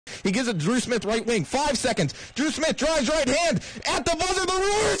He gives it to Dru Smith, right wing. 5 seconds. Dru Smith drives right hand. At the buzzer, the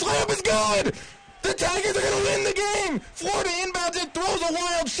Warriors layup is good. The Tigers are going to win the game. Florida inbounds it, throws a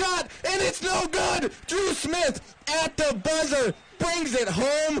wild shot, and it's no good. Dru Smith at the buzzer brings it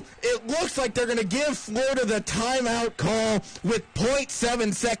home. It looks like they're going to give Florida the timeout call with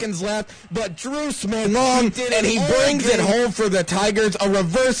 0.7 seconds left, but Dru Smith long, and he brings it home for the Tigers. A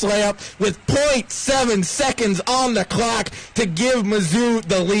reverse layup with 0.7 seconds on the clock to give Mizzou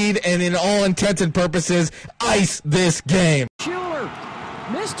the lead, and in all intents and purposes, ice this game. Shuler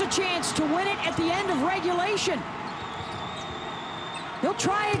missed a chance to win it at the end of regulation. He'll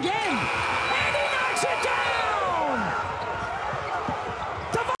try again, and he knocks it down!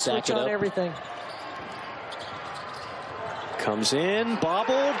 Switch on everything. Comes in,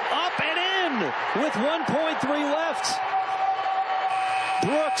 bobbled, up and in with 1.3 left.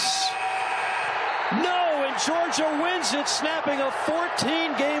 Brooks. No, and Georgia wins it, snapping a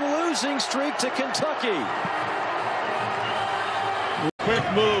 14-game losing streak to Kentucky. Quick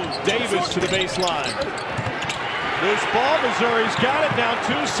moves, Davis to the baseline. Loose ball, Missouri's got it, down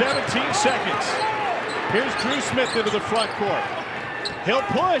 17 seconds. Here's Dru Smith into the front court. He'll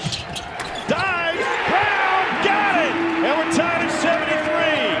push, dive, Brown, got it! And we're tied at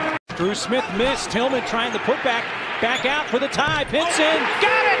 73. Dru Smith missed, Tillman trying to put back out for the tie. Pinson,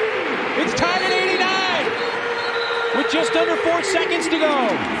 got it! It's tied at 89 with just under 4 seconds to go.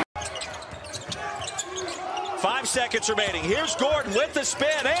 5 seconds remaining. Here's Gordon with the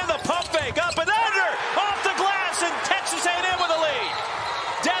spin and the pump fake, up and under, off the glass, and Texas A&M with a lead.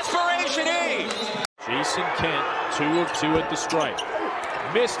 Desperation E. Jason Kent, 2 of 2 at the stripe.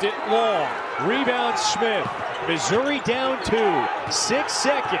 Missed it long. Rebound Smith. Missouri down 2. 6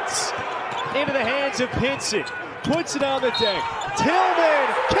 seconds. Into the hands of Pinson. Puts it on the deck. Tillman,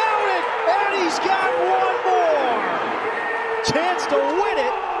 count it, and he's got one more. Chance to win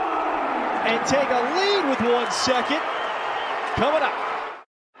it and take a lead with 1 second. Coming up.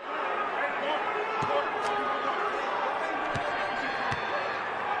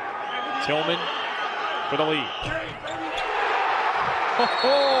 Tillman for the lead.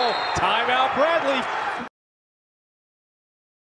 Oh, timeout Bradley.